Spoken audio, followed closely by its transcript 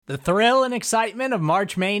The thrill and excitement of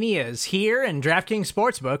March Mania is here, and DraftKings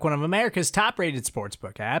Sportsbook, one of America's top-rated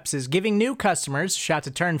sportsbook apps, is giving new customers a shot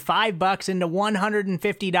to turn $5 into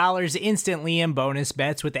 $150 instantly in bonus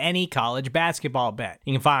bets with any college basketball bet.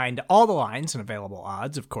 You can find all the lines and available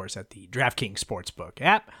odds, of course, at the DraftKings Sportsbook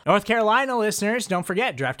app. North Carolina listeners, don't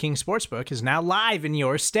forget, DraftKings Sportsbook is now live in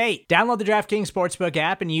your state. Download the DraftKings Sportsbook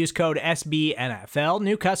app and use code SBNFL.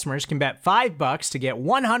 New customers can bet $5 to get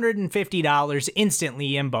 $150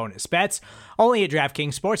 instantly in bonus bets, only at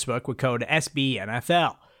DraftKings Sportsbook with code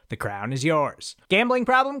SBNFL. The crown is yours. Gambling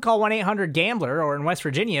problem? Call 1-800-GAMBLER, or in West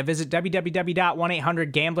Virginia, visit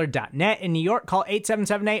www.1800gambler.net. In New York, call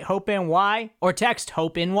 877-8-HOPE-NY or text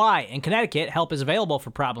HOPE-NY. In Connecticut, help is available for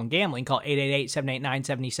problem gambling. Call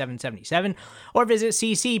 888-789-7777 or visit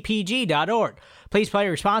ccpg.org. Please play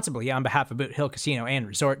responsibly on behalf of Boot Hill Casino and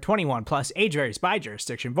Resort. 21 plus, age varies by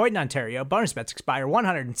jurisdiction. Void in Ontario. Bonus bets expire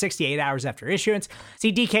 168 hours after issuance.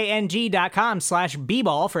 See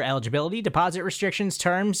dkng.com/bball for eligibility, deposit restrictions,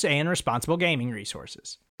 terms, and responsible gaming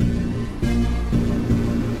resources.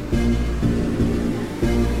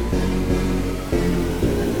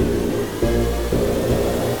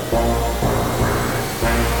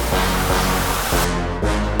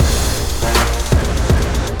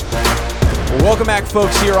 Welcome back,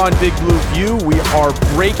 folks, here on Big Blue View. We are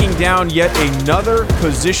breaking down yet another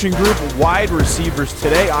position group, wide receivers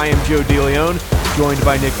today. I am Joe DeLeon, joined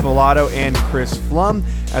by Nick Mulatto and Chris Flum.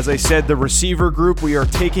 As I said, the receiver group, we are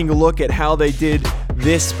taking a look at how they did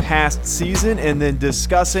this past season and then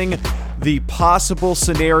discussing the possible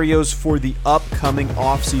scenarios for the upcoming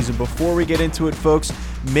offseason. Before we get into it, folks,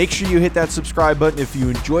 make sure you hit that subscribe button. If you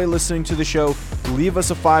enjoy listening to the show, leave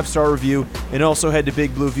us a 5-star review, and also head to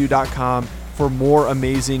bigblueview.com for more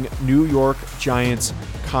amazing New York Giants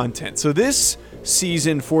content. So this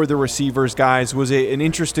season for the receivers, guys, was an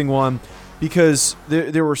interesting one because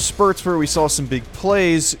there were spurts where we saw some big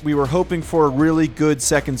plays. We were hoping for a really good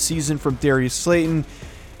second season from Darius Slayton,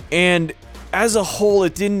 and as a whole,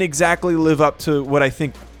 it didn't exactly live up to what I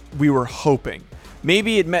think we were hoping.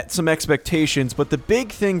 Maybe it met some expectations, but the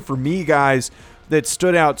big thing for me, guys, that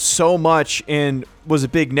stood out so much and was a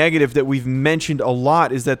big negative that we've mentioned a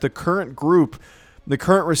lot is that the current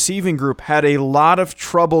receiving group had a lot of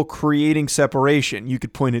trouble creating separation. You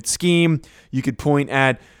could point at scheme, you could point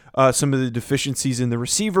at some of the deficiencies in the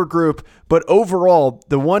receiver group, but overall,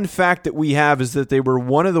 the one fact that we have is that they were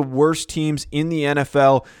one of the worst teams in the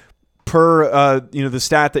NFL per the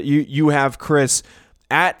stat that you have, Chris,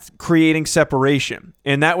 at creating separation.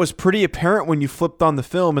 And that was pretty apparent when you flipped on the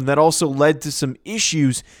film, and that also led to some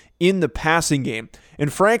issues in the passing game.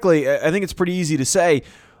 And frankly, I think it's pretty easy to say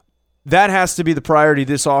that has to be the priority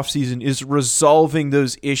this offseason, is resolving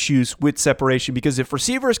those issues with separation, because if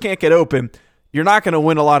receivers can't get open, you're not going to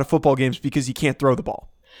win a lot of football games because you can't throw the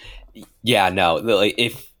ball. Yeah, no. Like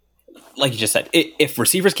you just said, if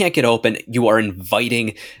receivers can't get open, you are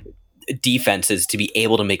inviting defenses to be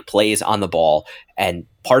able to make plays on the ball, and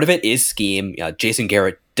part of it is scheme. Jason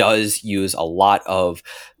Garrett does use a lot of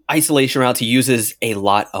isolation routes. He uses a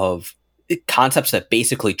lot of concepts that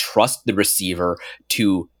basically trust the receiver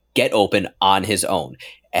to get open on his own.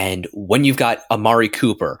 And when you've got Amari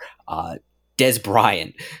Cooper, Des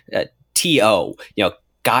Bryant, T.O.,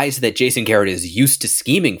 guys that Jason Garrett is used to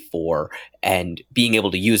scheming for and being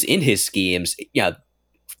able to use in his schemes,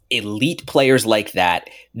 elite players like that,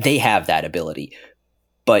 they have that ability.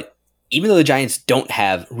 But even though the Giants don't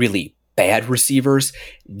have really bad receivers,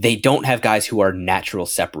 they don't have guys who are natural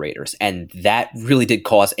separators. And that really did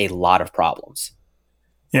cause a lot of problems.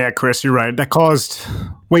 Yeah, Chris, you're right. That caused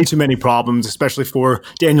way too many problems, especially for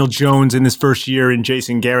Daniel Jones in his first year in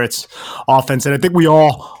Jason Garrett's offense. And I think we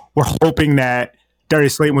all were hoping that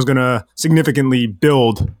Darius Slayton was going to significantly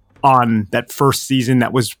build on that first season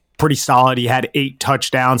that was pretty solid. He had 8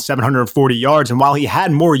 touchdowns, 740 yards. And while he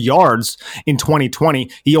had more yards in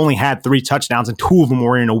 2020, he only had 3 touchdowns, and 2 of them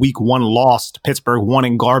were in a week 1 loss to Pittsburgh, 1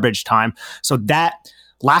 in garbage time. So that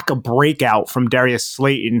lack of breakout from Darius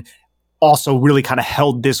Slayton also really kind of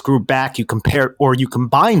held this group back. You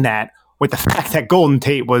combine that with the fact that Golden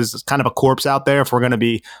Tate was kind of a corpse out there, if we're going to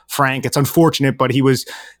be frank. It's unfortunate, but he was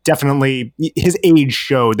definitely, his age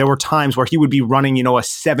showed. There were times where he would be running, a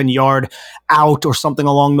 7-yard out or something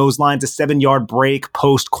along those lines, a 7-yard break,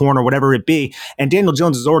 post, corner, whatever it be. And Daniel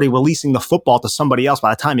Jones is already releasing the football to somebody else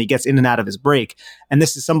by the time he gets in and out of his break. And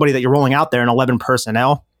this is somebody that you're rolling out there in 11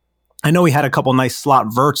 personnel. I know he had a couple nice slot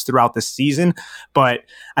verts throughout the season, but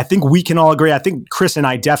I think we can all agree. I think Chris and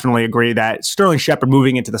I definitely agree that Sterling Shepard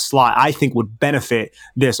moving into the slot, I think, would benefit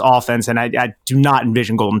this offense. And I do not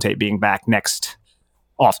envision Golden Tate being back next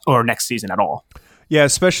season at all. Yeah,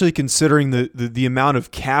 especially considering the amount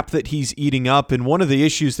of cap that he's eating up. And one of the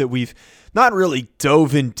issues that we've not really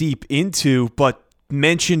dove in deep into, but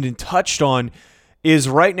mentioned and touched on, is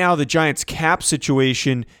right now the Giants' cap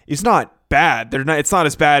situation is not bad. It's not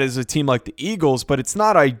as bad as a team like the Eagles, but it's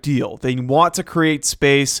not ideal. They want to create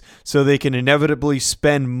space so they can inevitably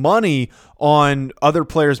spend money on other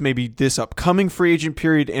players, maybe this upcoming free agent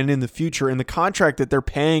period and in the future. And the contract that they're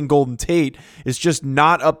paying Golden Tate is just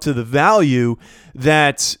not up to the value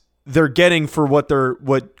that they're getting for what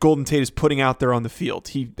Golden Tate is putting out there on the field.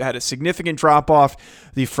 He had a significant drop off.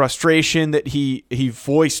 The frustration that he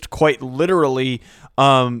voiced quite literally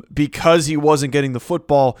because he wasn't getting the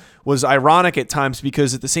football was ironic at times,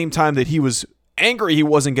 because at the same time that he was angry he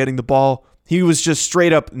wasn't getting the ball, he was just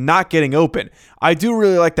straight up not getting open. I do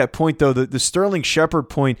really like that point, though. The Sterling Shepard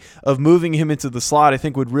point of moving him into the slot, I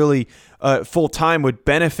think would really full time would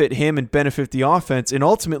benefit him and benefit the offense. And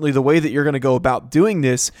ultimately, the way that you're going to go about doing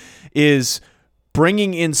this is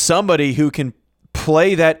bringing in somebody who can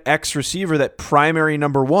play that X receiver, that primary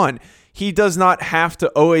number one. He does not have to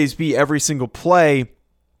always be every single play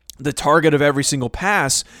the target of every single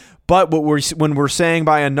pass. But when we're saying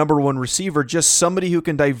by a number one receiver, just somebody who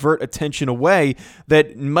can divert attention away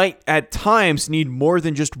that might at times need more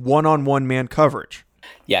than just one-on-one man coverage.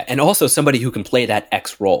 Yeah, and also somebody who can play that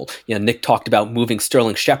X role. Nick talked about moving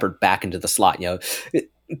Sterling Shepard back into the slot.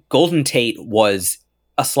 Golden Tate was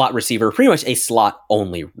a slot receiver, pretty much a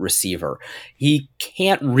slot-only receiver. He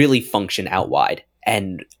can't really function out wide.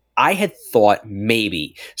 And I had thought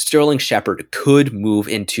maybe Sterling Shepard could move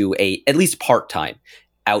into a at least part-time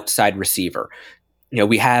outside receiver.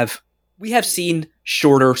 We have seen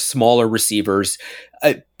shorter, smaller receivers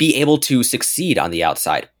be able to succeed on the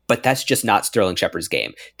outside, but that's just not Sterling Shepard's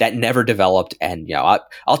game. That never developed, and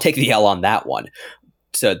I'll take the L on that one.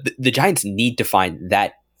 So the Giants need to find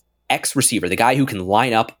that X receiver, the guy who can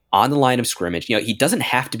line up on the line of scrimmage. He doesn't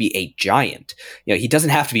have to be a giant. He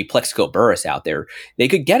doesn't have to be Plexico Burress out there. They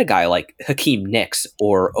could get a guy like Hakeem Nicks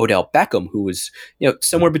or Odell Beckham, who was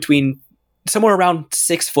somewhere around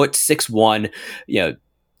 6 foot, 6'1",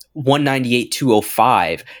 198,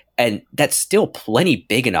 205. And that's still plenty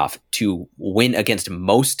big enough to win against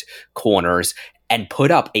most corners and put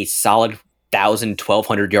up a solid 1,000,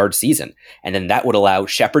 1,200 yard season. And then that would allow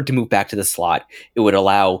Shepard to move back to the slot. It would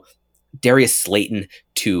allow Darius Slayton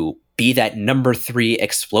to be that number 3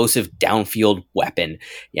 explosive downfield weapon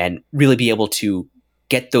and really be able to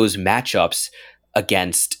get those matchups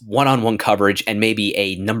against one-on-one coverage and maybe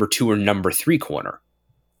a number 2 or number 3 corner.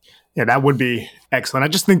 Yeah, that would be excellent. I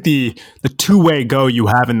just think the two-way go you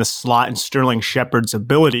have in the slot and Sterling Shepard's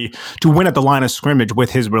ability to win at the line of scrimmage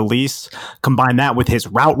with his release, combine that with his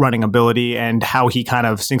route running ability and how he kind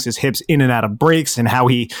of sinks his hips in and out of breaks, and how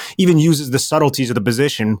he even uses the subtleties of the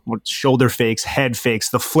position with shoulder fakes, head fakes,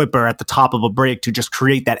 the flipper at the top of a break to just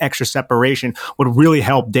create that extra separation would really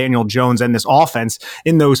help Daniel Jones and this offense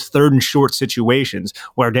in those third and short situations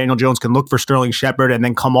where Daniel Jones can look for Sterling Shepard and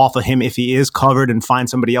then come off of him if he is covered and find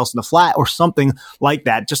somebody else in the flat or something like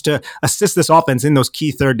that, just to assist this offense in those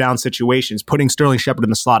key third down situations. Putting Sterling Shepard in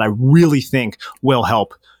the slot, I really think will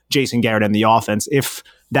help Jason Garrett and the offense if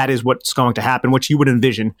that is what's going to happen, which you would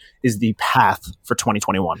envision is the path for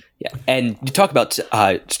 2021. Yeah, and you talk about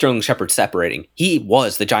Sterling Shepard separating. He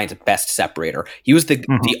was the Giants' best separator. He was the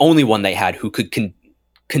only one they had who could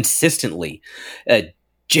consistently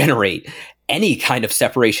generate any kind of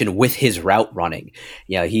separation with his route running.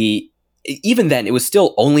 Even then, it was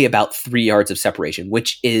still only about 3 yards of separation,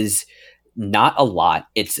 which is not a lot.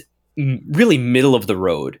 It's really middle of the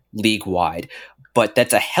road league wide, but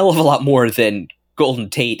that's a hell of a lot more than Golden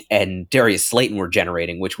Tate and Darius Slayton were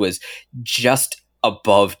generating, which was just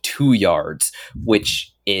above 2 yards,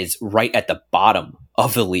 which is right at the bottom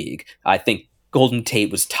of the league. I think Golden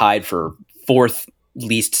Tate was tied for 4th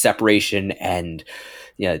least separation, and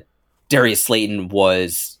Darius Slayton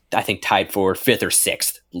was, I think, tied for 5th or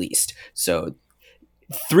 6th least. So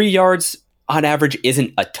 3 yards on average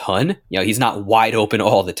isn't a ton. He's not wide open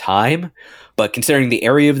all the time, but considering the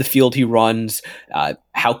area of the field he runs,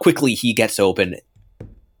 how quickly he gets open,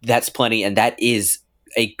 that's plenty. And that is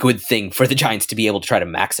a good thing for the Giants to be able to try to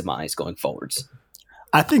maximize going forwards.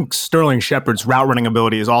 I think Sterling Shepard's route running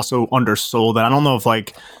ability is also undersold. And I don't know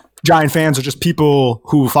if Giant fans or just people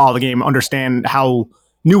who follow the game understand how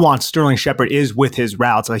nuanced Sterling Shepard is with his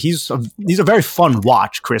routes. He's a very fun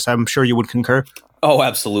watch, Chris. I'm sure you would concur. Oh,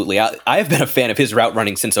 absolutely. I have been a fan of his route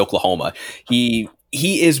running since Oklahoma. He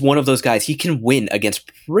is one of those guys. He can win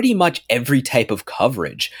against pretty much every type of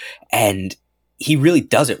coverage, and he really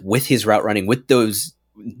does it with his route running, with those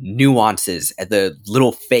nuances, the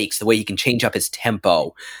little fakes, the way he can change up his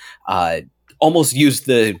tempo. almost use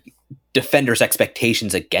the defenders'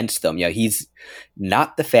 expectations against them. He's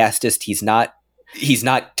not the fastest. He's not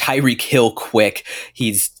Tyreek Hill quick.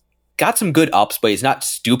 He's got some good ups, but he's not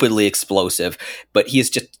stupidly explosive. But he is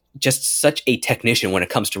just such a technician when it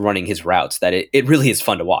comes to running his routes that it really is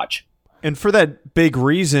fun to watch. And for that big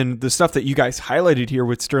reason, the stuff that you guys highlighted here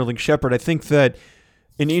with Sterling Shepard, I think that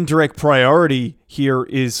an indirect priority here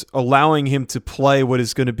is allowing him to play what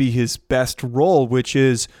is going to be his best role, which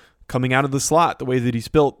is coming out of the slot, the way that he's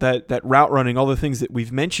built, that route running, all the things that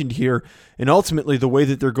we've mentioned here. And ultimately, the way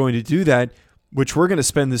that they're going to do that, which we're going to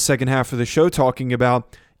spend the second half of the show talking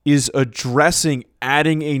about, is addressing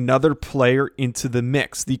adding another player into the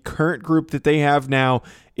mix. The current group that they have now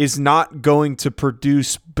is not going to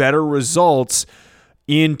produce better results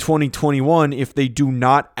in 2021 if they do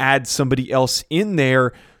not add somebody else in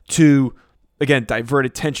there to, again, divert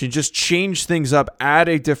attention, just change things up, add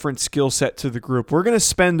a different skill set to the group. We're going to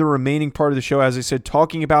spend the remaining part of the show, as I said,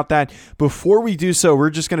 talking about that. Before we do so, we're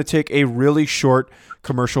just going to take a really short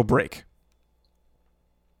commercial break.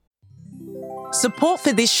 Support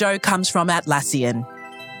for this show comes from Atlassian.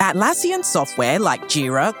 Atlassian software like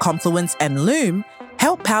Jira, Confluence, and Loom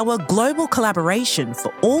help power global collaboration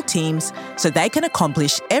for all teams so they can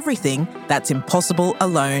accomplish everything that's impossible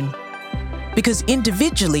alone. Because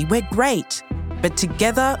individually we're great, but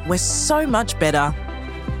together we're so much better.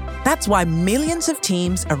 That's why millions of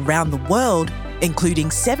teams around the world, including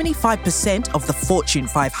 75% of the Fortune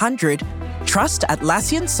 500, trust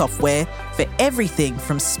Atlassian software for everything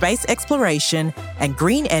from space exploration and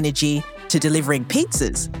green energy to delivering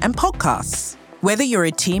pizzas and podcasts. Whether you're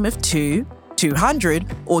a team of 2, 200,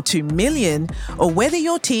 or 2 million, or whether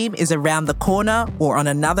your team is around the corner or on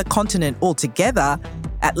another continent altogether,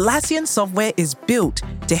 Atlassian software is built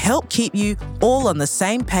to help keep you all on the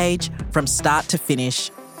same page from start to finish.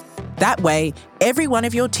 That way, every one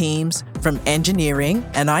of your teams, from engineering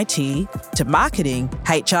and IT to marketing,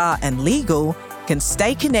 HR, and legal, can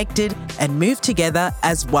stay connected and move together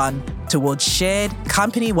as one towards shared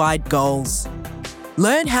company-wide goals.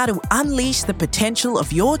 Learn how to unleash the potential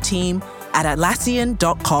of your team at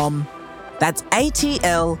Atlassian.com. That's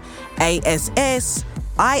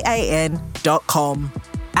ATLASSIAN.com.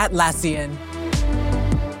 Atlassian.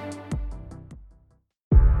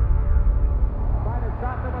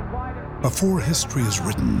 Before history is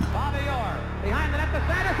written,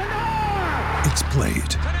 it's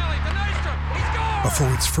played.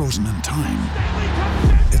 Before it's frozen in time,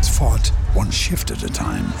 it's fought one shift at a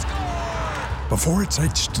time. Before it's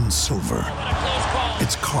etched in silver,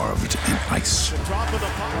 it's carved in ice.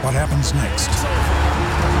 What happens next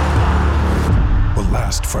will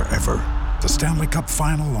last forever. The Stanley Cup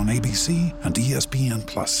Final on ABC and ESPN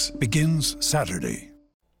Plus begins Saturday.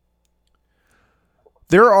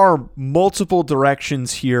 There are multiple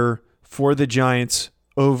directions here for the Giants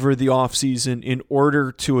over the offseason in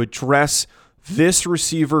order to address this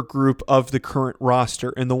receiver group of the current roster.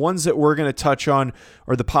 And the ones that we're going to touch on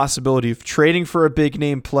are the possibility of trading for a big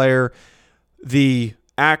name player, the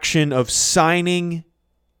action of signing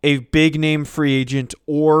a big name free agent,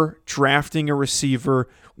 or drafting a receiver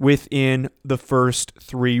within the first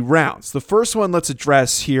 3 rounds. The first one let's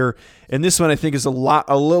address here, and this one I think is a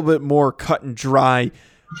little bit more cut and dry.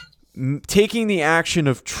 Taking the action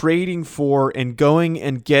of trading for and going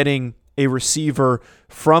and getting a receiver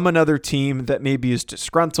from another team that maybe is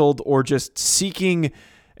disgruntled or just seeking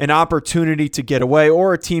an opportunity to get away,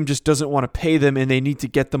 or a team just doesn't want to pay them and they need to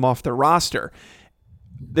get them off their roster.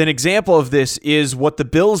 An example of this is what the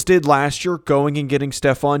Bills did last year, going and getting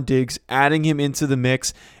Stephon Diggs, adding him into the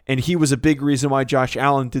mix, and he was a big reason why Josh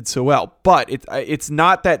Allen did so well. But it's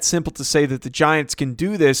not that simple to say that the Giants can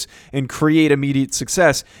do this and create immediate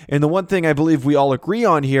success. And the one thing I believe we all agree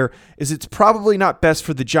on here is it's probably not best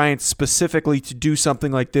for the Giants specifically to do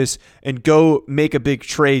something like this and go make a big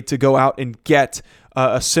trade to go out and get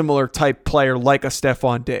a similar type player like a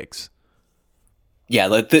Stephon Diggs. Yeah,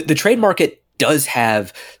 the trade market does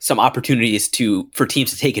have some opportunities for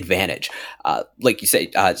teams to take advantage. Like you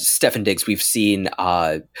say, Stephon Diggs, we've seen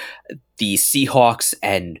the Seahawks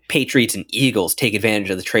and Patriots and Eagles take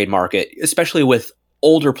advantage of the trade market, especially with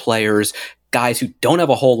older players, guys who don't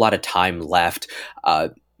have a whole lot of time left,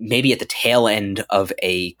 maybe at the tail end of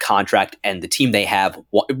a contract, and the team they have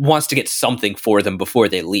wants to get something for them before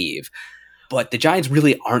they leave. But the Giants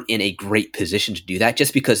really aren't in a great position to do that,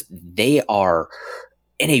 just because they are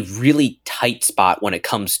in a really tight spot when it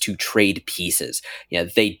comes to trade pieces.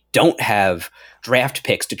 They don't have draft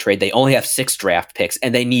picks to trade. They only have 6 draft picks,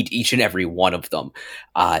 and they need each and every one of them.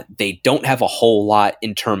 They don't have a whole lot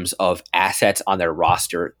in terms of assets on their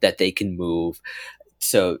roster that they can move.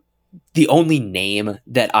 So the only name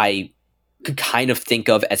that I could kind of think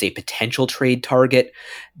of as a potential trade target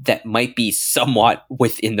that might be somewhat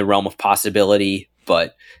within the realm of possibility,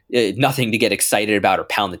 but nothing to get excited about or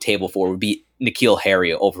pound the table for, would be N'Keal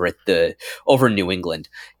Harry over in New England.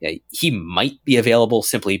 He might be available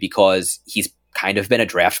simply because he's kind of been a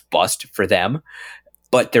draft bust for them,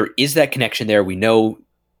 but there is that connection there. We know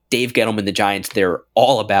Dave Gettleman, the Giants, they're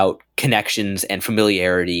all about connections and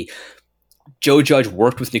familiarity. Joe Judge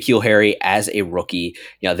worked with N'Keal Harry as a rookie.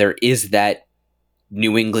 There is that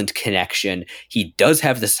New England connection. He does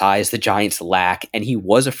have the size the Giants lack, and he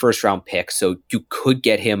was a first-round pick, so you could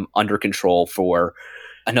get him under control for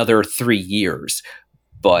another 3 years.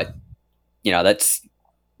 But, that's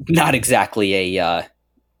not exactly a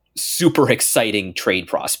super exciting trade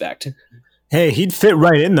prospect. Hey, he'd fit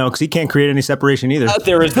right in, though, because he can't create any separation either.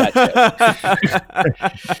 There is that,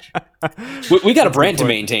 too. we got a brand to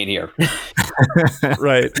maintain here.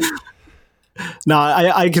 Right. No,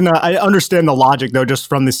 I understand the logic, though, just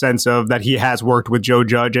from the sense of that he has worked with Joe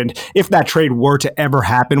Judge. And if that trade were to ever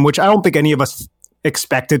happen, which I don't think any of us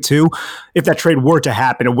expect it to, if that trade were to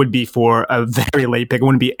happen, it would be for a very late pick. It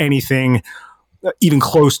wouldn't be anything even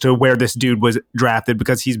close to where this dude was drafted,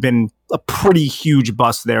 because he's been a pretty huge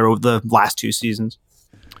bust there over the last 2 seasons.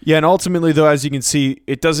 Yeah, and ultimately, though, as you can see,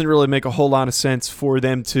 it doesn't really make a whole lot of sense for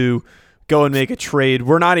them to go and make a trade.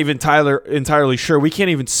 We're not even entirely sure. We can't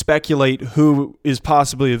even speculate who is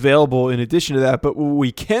possibly available in addition to that, but what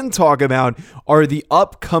we can talk about are the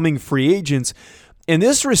upcoming free agents. And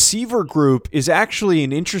this receiver group is actually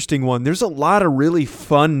an interesting one. There's a lot of really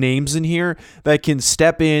fun names in here that can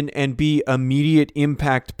step in and be immediate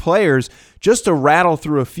impact players. Just to rattle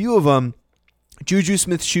through a few of them: Juju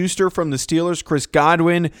Smith-Schuster from the Steelers, Chris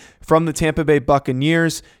Godwin from the Tampa Bay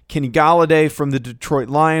Buccaneers, Kenny Golladay from the Detroit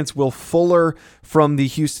Lions, Will Fuller from the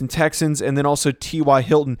Houston Texans, and then also T.Y.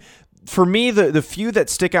 Hilton. For me, the few that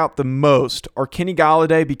stick out the most are Kenny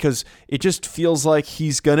Golladay, because it just feels like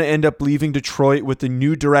he's going to end up leaving Detroit with the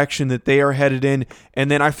new direction that they are headed in. And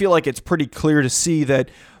then I feel like it's pretty clear to see that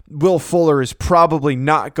Will Fuller is probably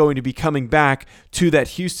not going to be coming back to that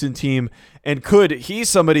Houston team. And he's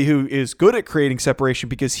somebody who is good at creating separation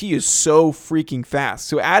because he is so freaking fast.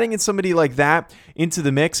 So adding in somebody like that into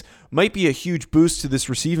the mix might be a huge boost to this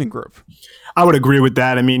receiving group. I would agree with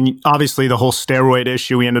that. I mean, obviously the whole steroid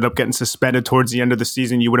issue, he ended up getting suspended towards the end of the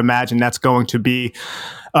season. You would imagine that's going to be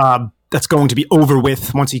over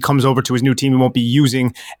with once he comes over to his new team. He won't be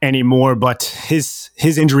using anymore, but his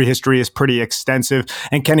injury history is pretty extensive.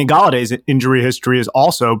 And Kenny Galladay's injury history is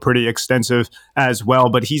also pretty extensive as well,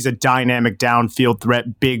 but he's a dynamic downfield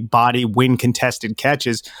threat, big body, win contested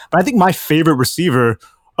catches. But I think my favorite receiver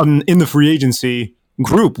in the free agency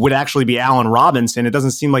group would actually be Allen Robinson. It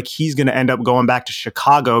doesn't seem like he's going to end up going back to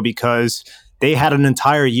Chicago because they had an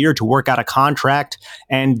entire year to work out a contract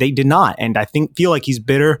and they did not. And I feel like he's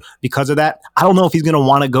bitter because of that. I don't know if he's going to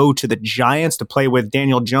want to go to the Giants to play with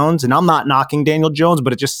Daniel Jones. And I'm not knocking Daniel Jones,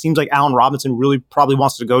 but it just seems like Allen Robinson really probably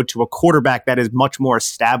wants to go to a quarterback that is much more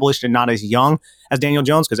established and not as young as Daniel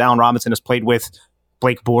Jones, because Allen Robinson has played with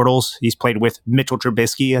Blake Bortles. He's played with Mitchell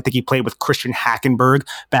Trubisky. I think he played with Christian Hackenberg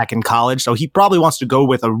back in college. So he probably wants to go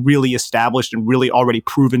with a really established and really already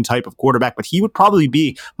proven type of quarterback, but he would probably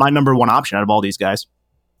be my number one option out of all these guys.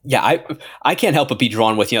 Yeah, I can't help but be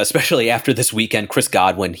drawn with, especially after this weekend, Chris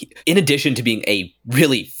Godwin. In addition to being a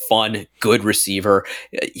really fun, good receiver,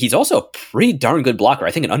 he's also a pretty darn good blocker.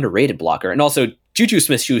 I think an underrated blocker. And also, Juju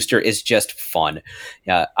Smith-Schuster is just fun.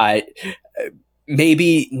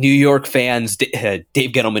 Maybe New York fans, Dave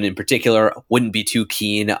Gettleman in particular, wouldn't be too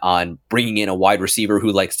keen on bringing in a wide receiver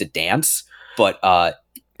who likes to dance, but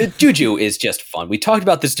Juju is just fun. We talked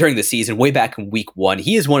about this during the season, way back in week 1.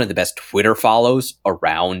 He is one of the best Twitter follows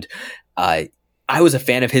around. I was a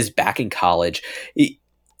fan of his back in college.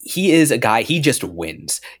 He is a guy, he just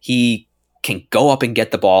wins. He can go up and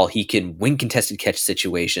get the ball. He can win contested catch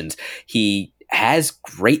situations. He has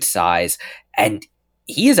great size, and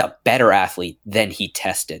he is a better athlete than he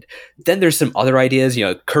tested. Then there's some other ideas.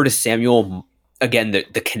 Curtis Samuel, again, the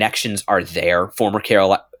connections are there.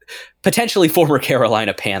 Potentially former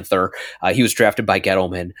Carolina Panther. He was drafted by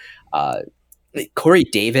Gettleman. Corey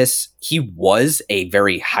Davis, he was a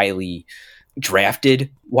very highly drafted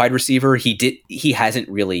wide receiver. He hasn't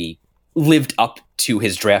really lived up to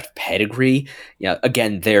his draft pedigree.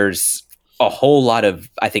 Again, there's a whole lot of,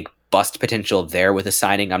 I think, bust potential there with a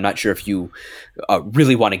signing. I'm not sure if you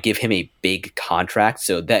really want to give him a big contract,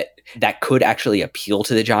 so that could actually appeal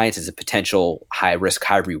to the Giants as a potential high risk,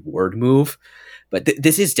 high reward move. But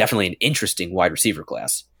this is definitely an interesting wide receiver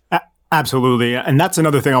class. Absolutely. And that's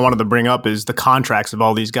another thing I wanted to bring up is the contracts of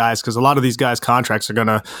all these guys, because a lot of these guys' contracts are going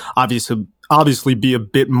to obviously be a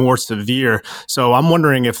bit more severe. So I'm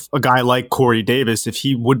wondering if a guy like Corey Davis, if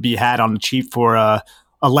he would be had on the cheap for a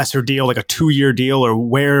lesser deal, like a 2-year deal, or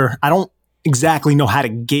where I don't exactly know how to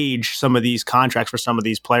gauge some of these contracts for some of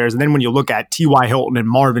these players. And then when you look at T.Y. Hilton and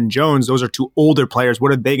Marvin Jones, those are two older players.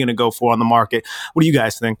 What are they going to go for on the market? What do you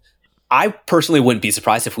guys think? I personally wouldn't be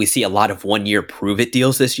surprised if we see a lot of 1-year prove-it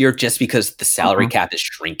deals this year just because the salary cap is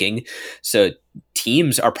shrinking. So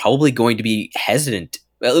teams are probably going to be hesitant.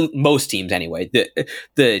 Well, most teams anyway.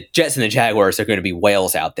 The Jets and the Jaguars are going to be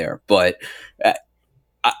whales out there. But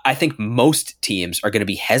I think most teams are going to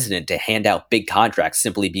be hesitant to hand out big contracts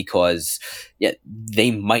simply because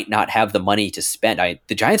they might not have the money to spend.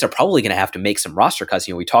 The Giants are probably going to have to make some roster cuts.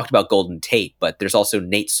 We talked about Golden Tate, but there's also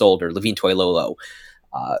Nate Solder, Levine Toilolo,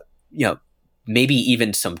 maybe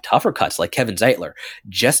even some tougher cuts like Kevin Zeitler,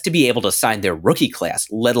 just to be able to sign their rookie class,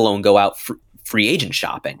 let alone go out free agent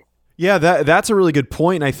shopping. Yeah, that's a really good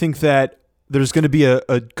point. I think that there's going to be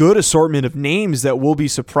a good assortment of names that we'll be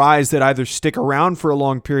surprised that either stick around for a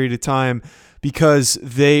long period of time because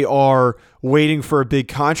they are waiting for a big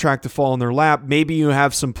contract to fall in their lap. Maybe you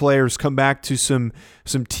have some players come back to some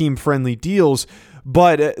team-friendly deals.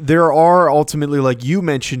 But there are ultimately, like you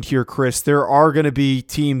mentioned here, Chris, there are going to be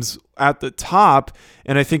teams at the top,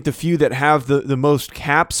 and I think the few that have the most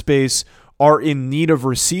cap space are in need of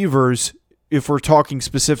receivers, if we're talking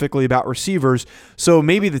specifically about receivers. So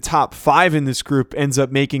maybe the top 5 in this group ends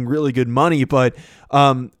up making really good money, but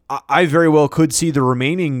I very well could see the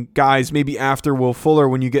remaining guys, maybe after Will Fuller,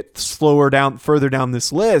 when you get further down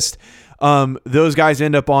this list, those guys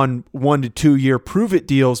end up on 1 to 2 year prove-it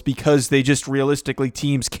deals because they just realistically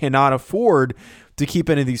teams cannot afford to keep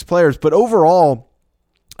any of these players. But overall,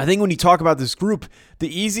 I think when you talk about this group,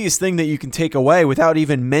 the easiest thing that you can take away without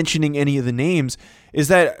even mentioning any of the names is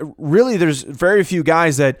that really there's very few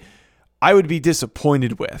guys that I would be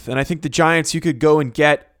disappointed with. And I think the Giants, you could go and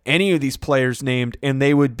get any of these players named and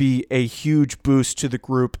they would be a huge boost to the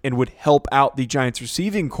group and would help out the Giants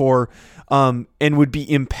receiving core and would be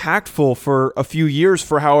impactful for a few years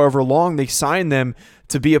for however long they sign them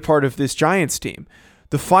to be a part of this Giants team.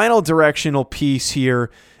 The final directional piece here,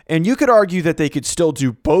 and you could argue that they could still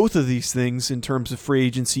do both of these things in terms of free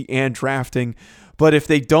agency and drafting, but if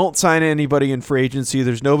they don't sign anybody in free agency,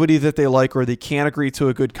 there's nobody that they like or they can't agree to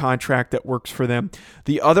a good contract that works for them.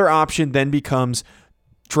 The other option then becomes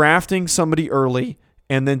drafting somebody early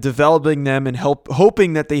and then developing them and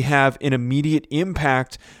hoping that they have an immediate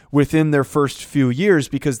impact within their first few years,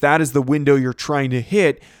 because that is the window you're trying to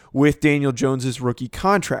hit with Daniel Jones's rookie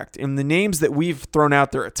contract. And the names that we've thrown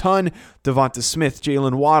out there a ton, Devonta Smith,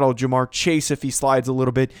 Jalen Waddle, Jamar Chase if he slides a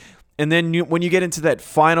little bit. And then when you get into that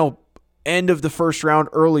final end of the first round,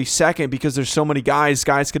 early second, because there's so many guys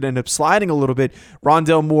could end up sliding a little bit.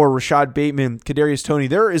 Rondale Moore, Rashad Bateman, Kadarius Toney.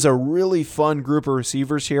 There is a really fun group of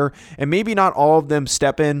receivers here, and maybe not all of them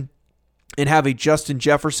step in and have a Justin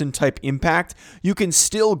Jefferson type impact. You can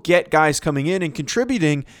still get guys coming in and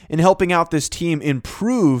contributing and helping out this team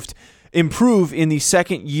improve in the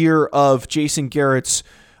second year of Jason Garrett's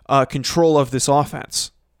control of this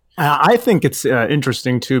offense. I think it's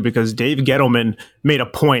interesting, too, because Dave Gettleman made a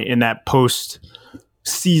point in that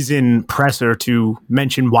post-season presser to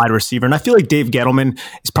mention wide receiver. And I feel like Dave Gettleman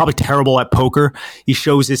is probably terrible at poker. He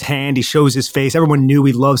shows his hand. He shows his face. Everyone knew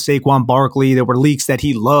he loved Saquon Barkley. There were leaks that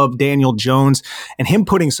he loved Daniel Jones. And him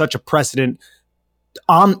putting such a precedent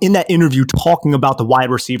in that interview talking about the wide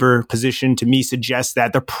receiver position, to me, suggests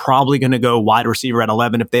that they're probably going to go wide receiver at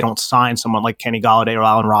 11 if they don't sign someone like Kenny Golladay or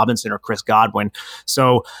Allen Robinson or Chris Godwin.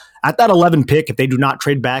 So at that 11 pick, if they do not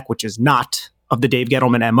trade back, which is not of the Dave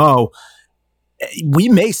Gettleman MO, we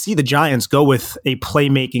may see the Giants go with a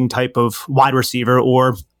playmaking type of wide receiver,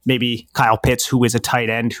 or maybe Kyle Pitts, who is a tight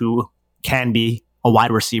end who can be a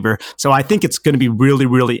wide receiver. So I think it's going to be really,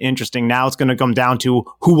 really interesting. Now it's going to come down to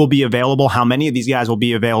who will be available, how many of these guys will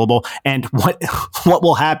be available, and what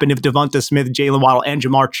will happen if Devonta Smith, Jalen Waddle, and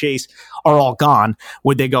Jamar Chase are all gone.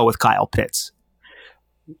 Would they go with Kyle Pitts?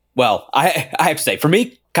 Well, I have to say, for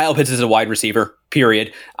me, Kyle Pitts is a wide receiver,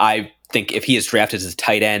 period. I think if he is drafted as a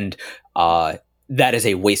tight end, that is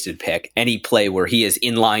a wasted pick. Any play where he is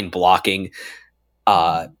inline blocking,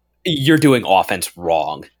 you're doing offense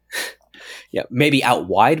wrong. Yeah, maybe out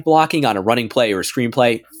wide blocking on a running play or a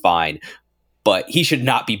screenplay, fine. But he should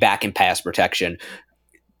not be back in pass protection.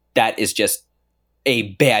 That is just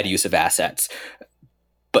a bad use of assets.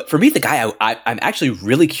 But for me, the guy I'm actually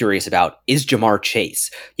really curious about is Jamar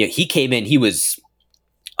Chase. He came in, he was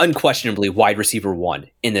unquestionably wide receiver 1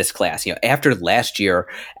 in this class. After last year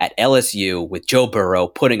at LSU with Joe Burrow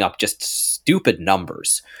putting up just stupid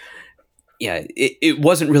numbers, it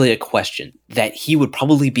wasn't really a question that he would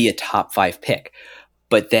probably be a top 5 pick.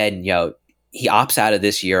 But then, he opts out of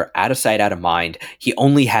this year, out of sight, out of mind. He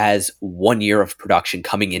only has 1 year of production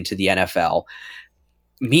coming into the NFL.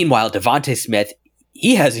 Meanwhile, Devonta Smith,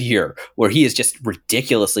 he has a year where he is just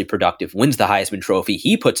ridiculously productive, wins the Heisman Trophy.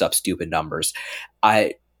 He puts up stupid numbers.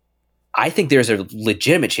 I think there's a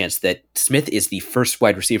legitimate chance that Smith is the first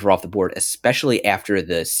wide receiver off the board, especially after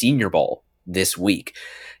the Senior Bowl this week.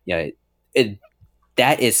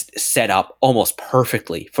 That is set up almost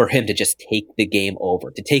perfectly for him to just take the game over,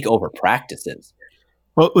 to take over practices.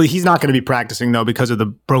 Well, he's not going to be practicing, though, because of the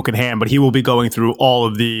broken hand, but he will be going through all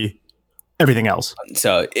of everything else.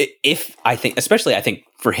 So I think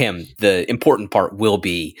for him, the important part will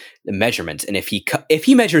be the measurements. And if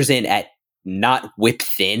he measures in at not whip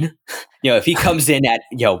thin, if he comes in at,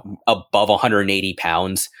 above 180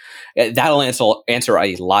 pounds, that'll answer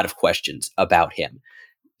a lot of questions about him.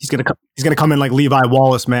 He's gonna come in like Levi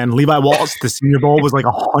Wallace, man. Levi Wallace, the Senior Bowl, was like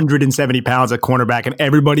 170 pounds at cornerback, and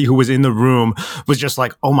everybody who was in the room was just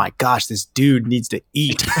like, "Oh my gosh, this dude needs to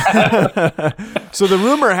eat." So the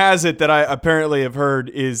rumor has it that I apparently have heard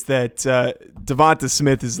is that Devonta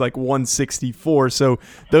Smith is like 164. So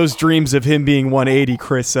those dreams of him being 180,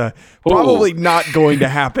 Chris, probably not going to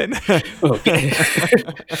happen.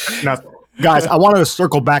 Now, guys, I wanted to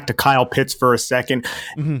circle back to Kyle Pitts for a second.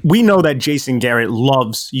 Mm-hmm. We know that Jason Garrett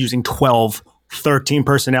loves using 12, 13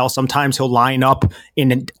 personnel. Sometimes he'll line up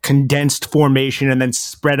in a condensed formation and then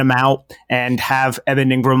spread them out and have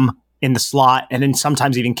Evan Ingram in the slot, and then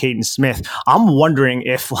sometimes even Caden Smith. I'm wondering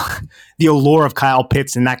if the allure of Kyle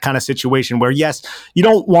Pitts in that kind of situation where, yes, you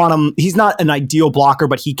don't want him, he's not an ideal blocker,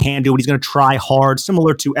 but he can do it. He's going to try hard.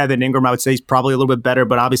 Similar to Evan Ingram, I would say he's probably a little bit better,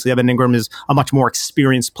 but obviously Evan Ingram is a much more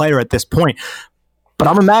experienced player at this point. But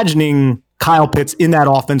I'm imagining Kyle Pitts in that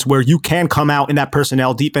offense where you can come out in that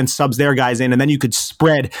personnel, defense subs their guys in, and then you could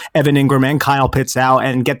spread Evan Ingram and Kyle Pitts out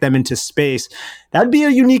and get them into space. That would be a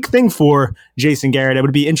unique thing for Jason Garrett. It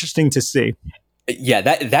would be interesting to see. Yeah,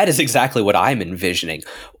 that is exactly what I'm envisioning.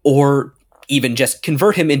 Or even just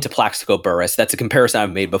convert him into Plaxico Burress. That's a comparison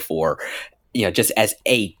I've made before. Just as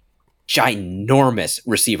a ginormous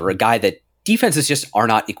receiver, a guy that defenses just are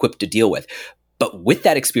not equipped to deal with. But with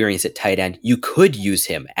that experience at tight end, you could use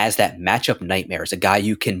him as that matchup nightmare, as a guy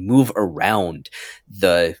you can move around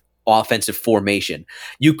the offensive formation.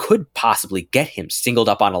 You could possibly get him singled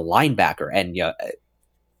up on a linebacker, and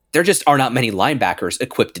there just are not many linebackers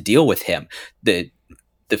equipped to deal with him. The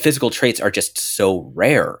physical traits are just so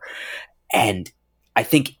rare. And I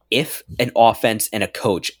think if an offense and a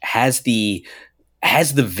coach has the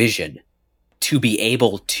vision to be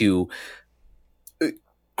able to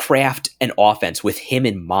craft an offense with him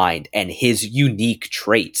in mind and his unique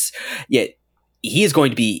traits, yet he is going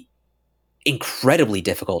to be incredibly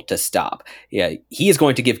difficult to stop. Yeah, he is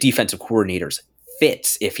going to give defensive coordinators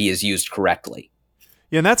fits if he is used correctly.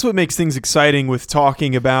 Yeah, and that's what makes things exciting with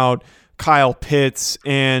talking about Kyle Pitts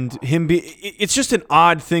and him. It's just an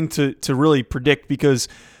odd thing to really predict, because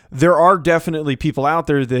there are definitely people out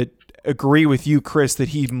there that agree with you, Chris, that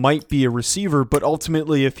he might be a receiver, but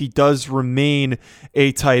ultimately if he does remain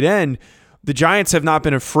a tight end, the Giants have not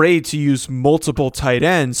been afraid to use multiple tight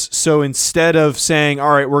ends. So instead of saying, all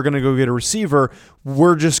right, we're going to go get a receiver,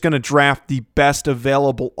 we're just going to draft the best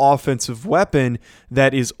available offensive weapon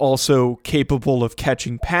that is also capable of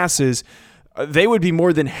catching passes, they would be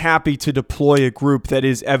more than happy to deploy a group that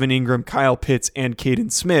is Evan Ingram, Kyle Pitts, and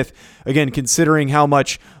Caden Smith. Again, considering how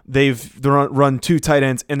much they've run 2 tight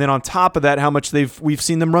ends, and then on top of that, how much we've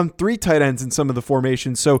seen them run 3 tight ends in some of the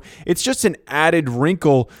formations. So it's just an added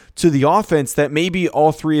wrinkle to the offense that maybe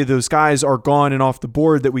all 3 of those guys are gone and off the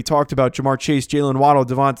board that we talked about: Jamar Chase, Jalen Waddle,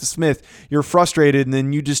 Devonta Smith. You're frustrated, and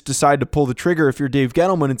then you just decide to pull the trigger if you're Dave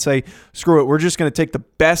Gettleman and say, screw it, we're just going to take the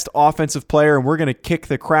best offensive player and we're going to kick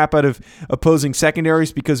the crap out of opposing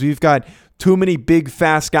secondaries because we've got too many big,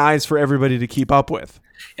 fast guys for everybody to keep up with.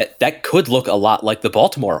 That could look a lot like the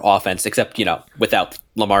Baltimore offense, except, without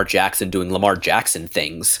Lamar Jackson doing Lamar Jackson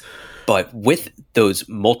things. But with those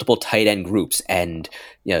multiple tight end groups and,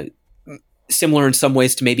 similar in some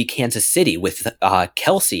ways to maybe Kansas City with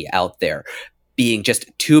Kelsey out there being just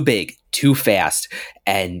too big, too fast,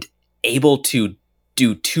 and able to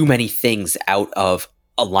do too many things out of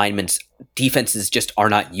alignments defenses just are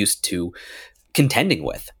not used to contending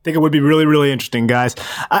with. I think it would be really, really interesting, guys.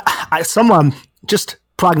 Someone just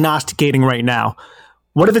prognosticating right now.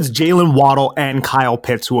 What if it's Jalen Waddle and Kyle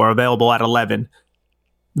Pitts who are available at 11?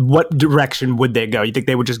 What direction would they go? You think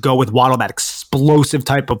they would just go with Waddle, that explosive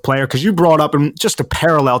type of player? Because you brought up, and just a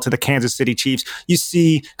parallel to the Kansas City Chiefs, you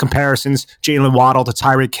see comparisons, Jalen Waddle to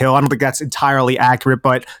Tyreek Hill. I don't think that's entirely accurate,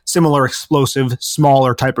 but similar explosive,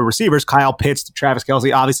 smaller type of receivers. Kyle Pitts to Travis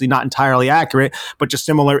Kelce, obviously not entirely accurate, but just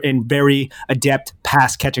similar in very adept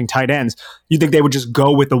pass-catching tight ends. You think they would just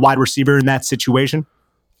go with the wide receiver in that situation?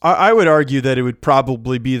 I would argue that it would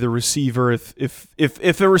probably be the receiver.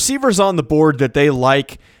 If a receiver's on the board that they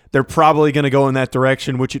like, they're probably going to go in that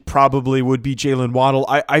direction, which it probably would be Jalen Waddle.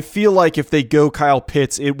 I feel like if they go Kyle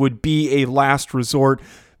Pitts, it would be a last resort.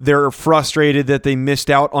 They're frustrated that they missed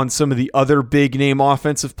out on some of the other big name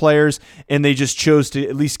offensive players, and they just chose to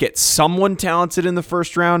at least get someone talented in the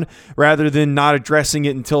first round rather than not addressing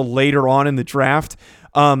it until later on in the draft.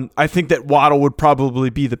 I think that Waddle would probably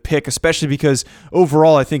be the pick, especially because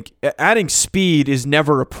overall, I think adding speed is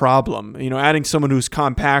never a problem. Adding someone who's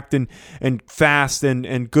compact and fast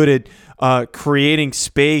and good at creating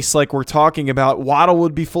space like we're talking about, Waddle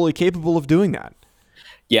would be fully capable of doing that.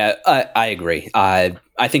 Yeah, I agree. I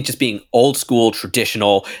think just being old school,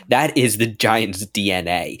 traditional, that is the Giants'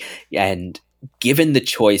 DNA. And given the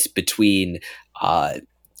choice between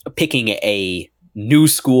picking a new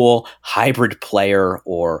school hybrid player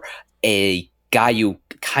or a guy you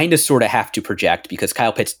kind of sort of have to project, because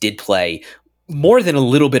Kyle Pitts did play more than a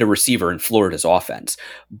little bit of receiver in Florida's offense,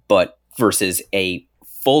 but versus a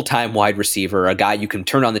full-time wide receiver, a guy you can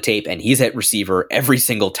turn on the tape and he's at receiver every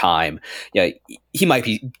single time. He might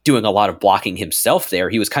be doing a lot of blocking himself there.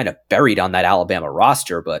 He was kind of buried on that Alabama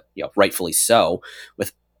roster, but rightfully so,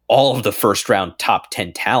 with all of the first round top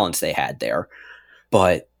 10 talents they had there.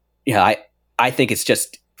 But I think it's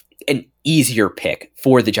just an easier pick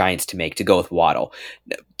for the Giants to make, to go with Waddle.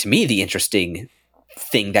 To me, the interesting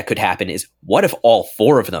thing that could happen is, what if all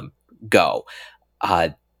four of them go?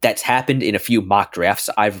 That's happened in a few mock drafts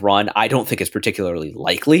I've run. I don't think it's particularly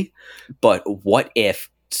likely, but what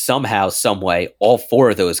if somehow, some way, all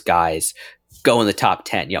four of those guys go in the top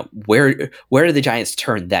 10? Where do the Giants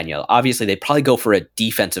turn then? Obviously they'd probably go for a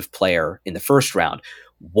defensive player in the first round.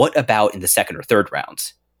 What about in the second or third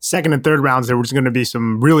rounds? Second and third rounds, there was going to be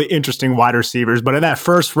some really interesting wide receivers. But in that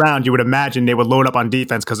first round, you would imagine they would load up on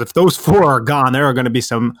defense, because if those four are gone, there are going to be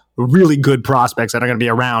some really good prospects that are going to be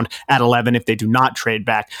around at 11 if they do not trade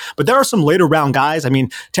back. But there are some later round guys. I mean,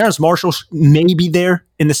 Terrace Marshall may be there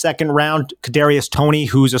in the second round. Kadarius Toney,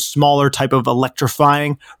 who's a smaller type of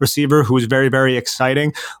electrifying receiver who is very, very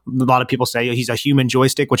exciting. A lot of people say he's a human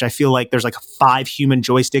joystick, which I feel like there's like 5 human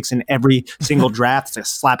joysticks in every single draft. It's a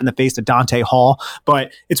slap in the face to Dante Hall,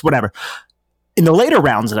 but it's whatever. In the later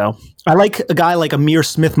rounds, though, I like a guy like Amir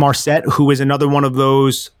Smith-Marset, who is another one of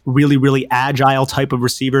those really, really agile type of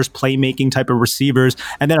receivers, playmaking type of receivers,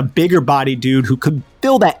 and then a bigger body dude who could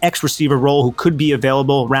fill that X receiver role, who could be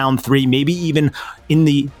available round 3, maybe even in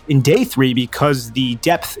day 3, because the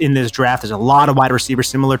depth in this draft is a lot of wide receivers,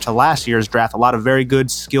 similar to last year's draft, a lot of very good,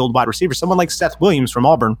 skilled wide receivers, someone like Seth Williams from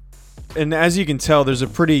Auburn. And as you can tell, there's a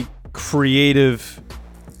pretty creative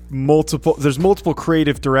multiple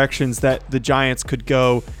creative directions that the Giants could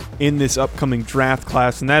go in this upcoming draft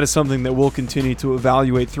class, and that is something that we'll continue to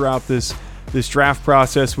evaluate throughout this draft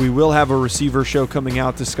process. We will have a receiver show coming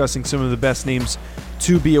out discussing some of the best names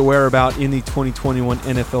to be aware about in the 2021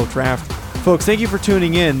 NFL Draft. Folks, thank you for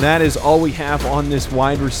tuning in. That is all we have on this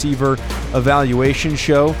wide receiver evaluation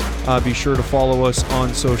show. Be sure to follow us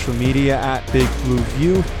on social media at Big Blue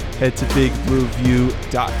View. Head to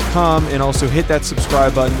bigblueview.com and also hit that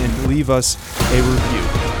subscribe button and leave us a review.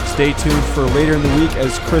 Stay tuned for later in the week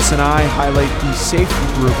as Chris and I highlight the safety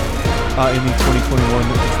group in the 2021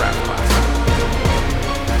 draft.